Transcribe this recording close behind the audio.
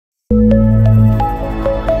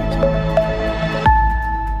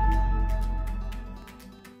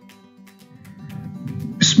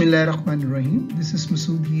Bismillahirrahmanirrahim. This is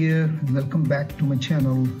Masood here and welcome back to my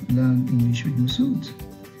channel Learn English with Masood.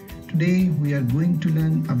 Today we are going to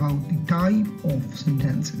learn about the type of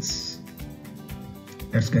sentences.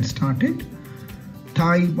 Let's get started.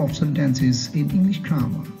 Type of sentences in English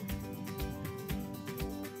grammar.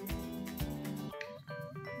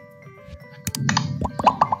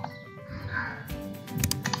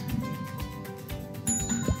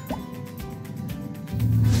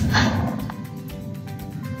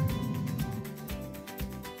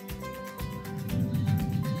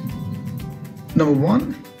 Number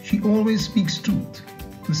one, she always speaks truth.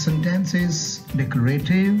 The sentence is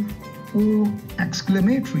declarative or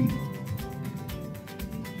exclamatory.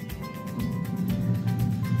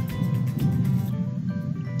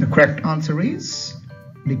 The correct answer is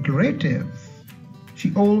declarative.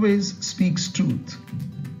 She always speaks truth.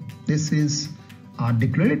 This is a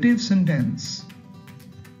declarative sentence.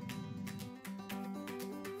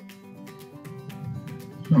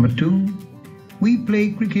 Number two, we play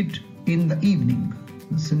cricket in the evening.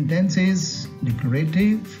 The sentence is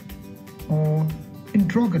declarative or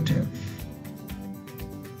interrogative.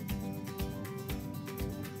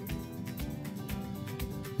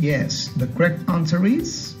 Yes, the correct answer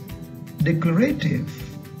is declarative.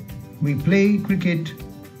 We play cricket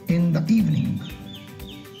in the evening.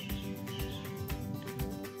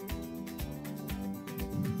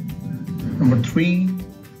 Number three,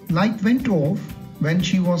 light went off when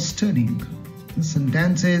she was studying. The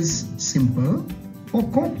sentence is simple or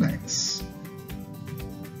complex.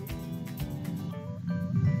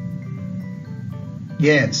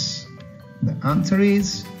 Yes, the answer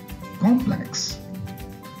is complex.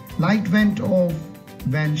 Light went off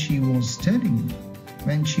when she was studying.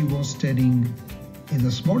 When she was studying is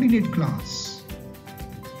a subordinate clause.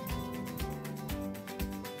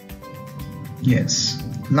 Yes,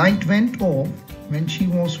 light went off when she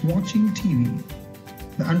was watching TV.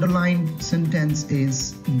 The underlined sentence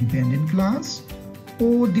is independent clause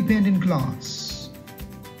or dependent clause.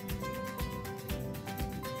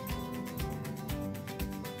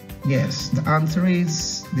 Yes, the answer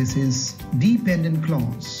is this is dependent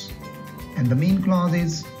clause. And the main clause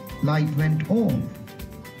is light went off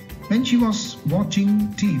when she was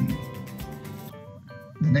watching TV.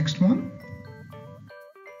 The next one.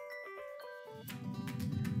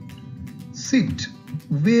 Sit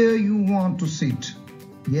where you want to sit.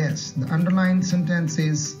 Yes, the underlined sentence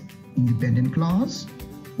is independent clause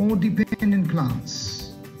or dependent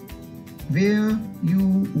clause. Where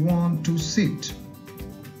you want to sit.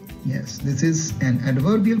 Yes, this is an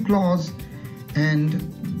adverbial clause and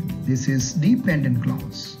this is dependent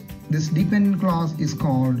clause. This dependent clause is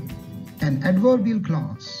called an adverbial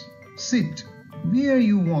clause. Sit where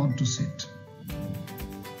you want to sit.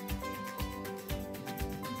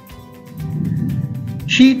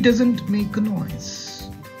 She doesn't make a noise.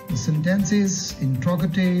 The sentence is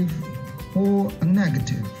interrogative or a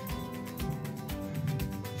negative.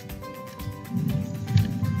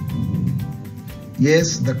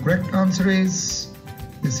 Yes, the correct answer is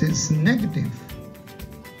this is negative.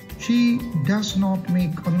 She does not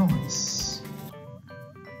make a noise.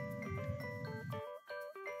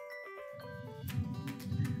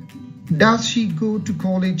 Does she go to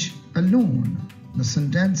college alone? The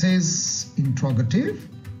sentence is interrogative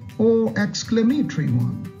or exclamatory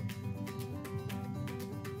one.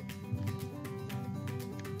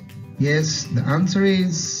 Yes, the answer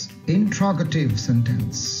is interrogative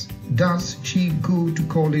sentence. Does she go to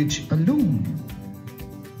college alone?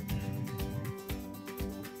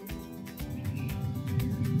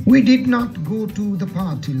 We did not go to the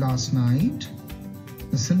party last night.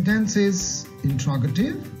 The sentence is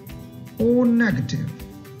interrogative or negative.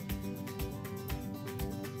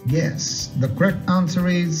 Yes, the correct answer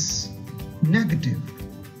is negative.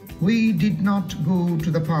 We did not go to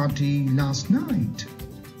the party last night.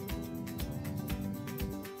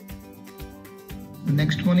 The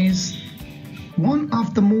next one is one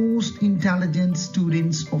of the most intelligent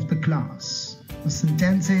students of the class. The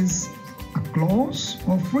sentence is a clause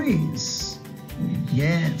or phrase.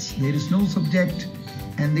 Yes, there is no subject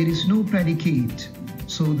and there is no predicate.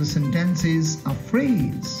 So the sentence is a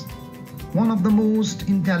phrase. One of the most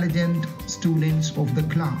intelligent students of the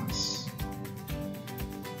class.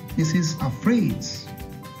 This is a phrase.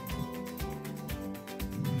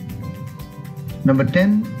 Number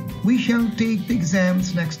 10. We shall take the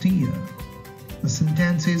exams next year. The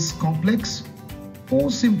sentence is complex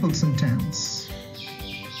or simple sentence.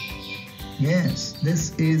 Yes,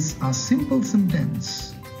 this is a simple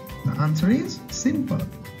sentence. The answer is simple.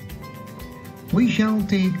 We shall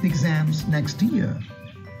take the exams next year.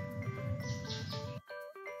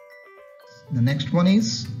 The next one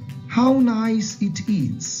is How nice it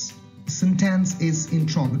is. The sentence is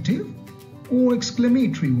interrogative or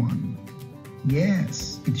exclamatory one.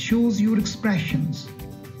 Yes, it shows your expressions.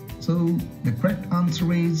 So the correct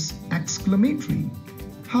answer is exclamatory.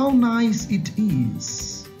 How nice it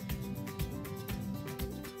is.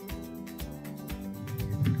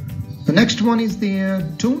 The next one is there.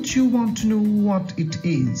 Don't you want to know what it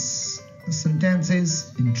is? The sentence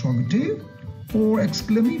is interrogative or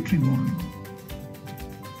exclamatory one.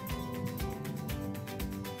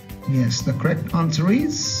 Yes, the correct answer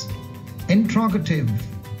is interrogative.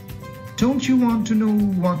 Don't you want to know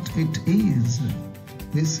what it is?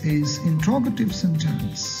 This is interrogative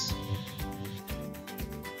sentence.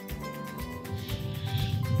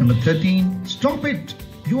 Number 13. Stop it!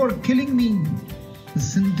 You are killing me. The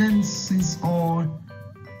sentences are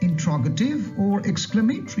interrogative or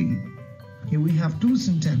exclamatory. Here we have two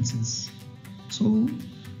sentences. So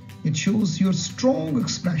it shows your strong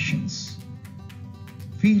expressions.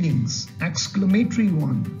 Feelings, exclamatory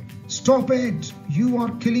one. Stop it! You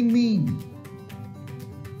are killing me.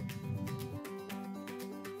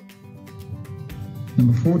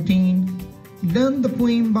 Number 14. Learn the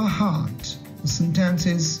poem by heart. The sentence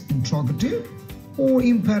is interrogative or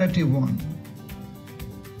imperative one.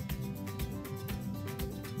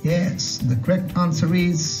 Yes, the correct answer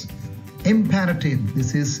is imperative.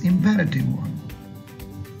 This is imperative one.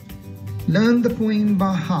 Learn the poem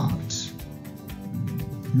by heart.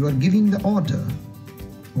 You are giving the order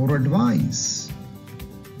or advice.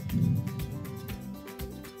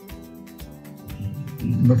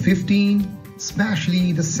 Number 15.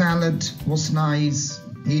 Especially the salad was nice,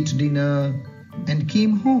 ate dinner and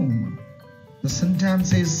came home. The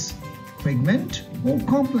sentence is fragment or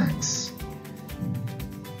complex.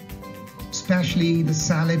 Especially the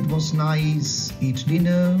salad was nice, ate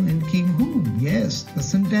dinner and came home. Yes, the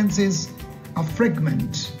sentence is a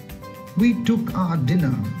fragment. We took our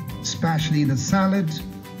dinner. Especially the salad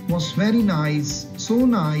was very nice, so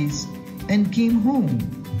nice, and came home.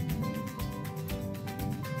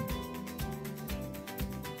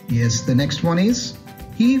 Yes, the next one is,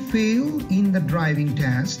 he failed in the driving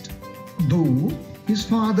test, though his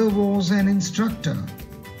father was an instructor.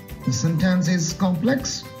 The sentence is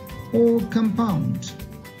complex or compound.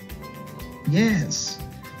 Yes,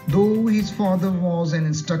 though his father was an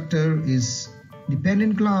instructor is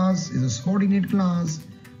dependent clause, is a subordinate clause.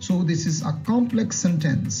 So this is a complex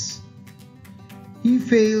sentence. He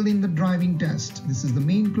failed in the driving test. This is the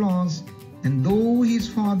main clause. And though his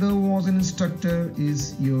father was an instructor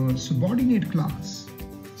is your subordinate clause.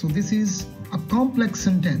 So this is a complex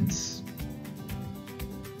sentence.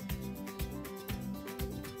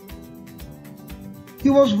 He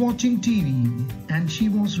was watching TV and she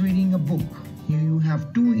was reading a book. Here you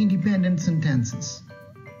have two independent sentences.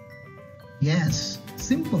 Yes,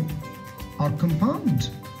 simple or compound.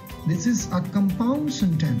 This is a compound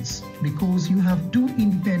sentence because you have two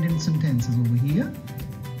independent sentences over here.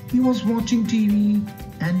 He was watching TV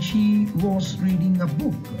and she was reading a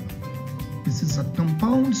book. This is a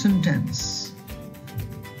compound sentence.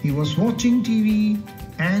 He was watching TV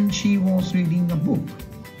and she was reading a book.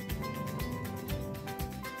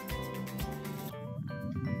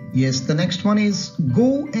 Yes, the next one is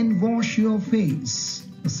go and wash your face.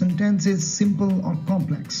 The sentence is simple or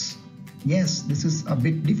complex. Yes, this is a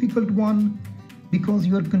bit difficult one because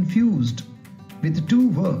you are confused with the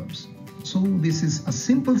two verbs. So this is a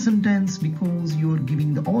simple sentence because you are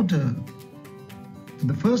giving the order to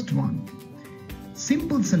the first one.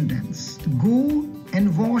 Simple sentence, go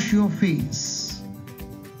and wash your face.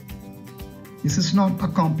 This is not a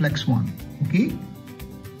complex one, okay?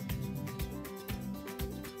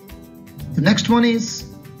 The next one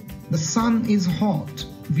is, the sun is hot,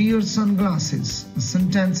 wear sunglasses. The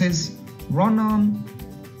sentence is run on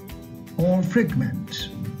or fragment.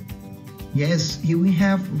 Yes, here we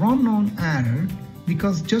have run on error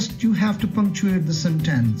because just you have to punctuate the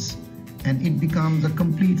sentence and it becomes a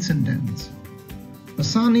complete sentence. The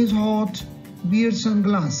sun is hot, wear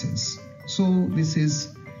sunglasses. So this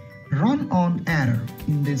is run on error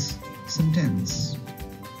in this sentence.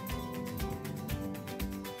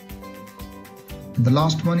 And the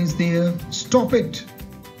last one is there, stop it.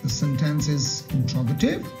 The sentence is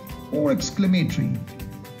interrogative or exclamatory.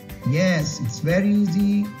 Yes, it's very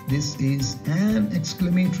easy. This is an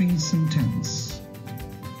exclamatory sentence.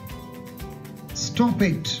 Stop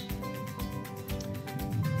it.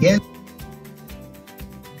 Yes.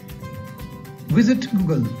 Visit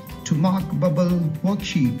Google to mark bubble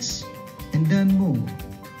worksheets and learn more.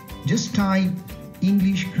 Just type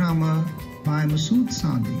English Grammar by Masood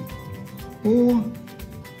Sadeh or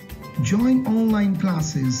join online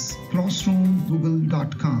classes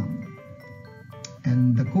classroomgoogle.com.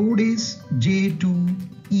 and the code is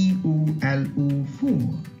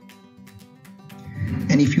J2EOLO4.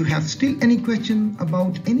 And if you have still any question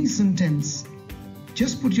about any sentence,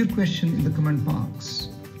 just put your question in the comment box.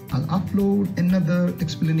 I'll upload another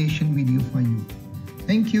explanation video for you.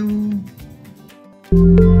 Thank you.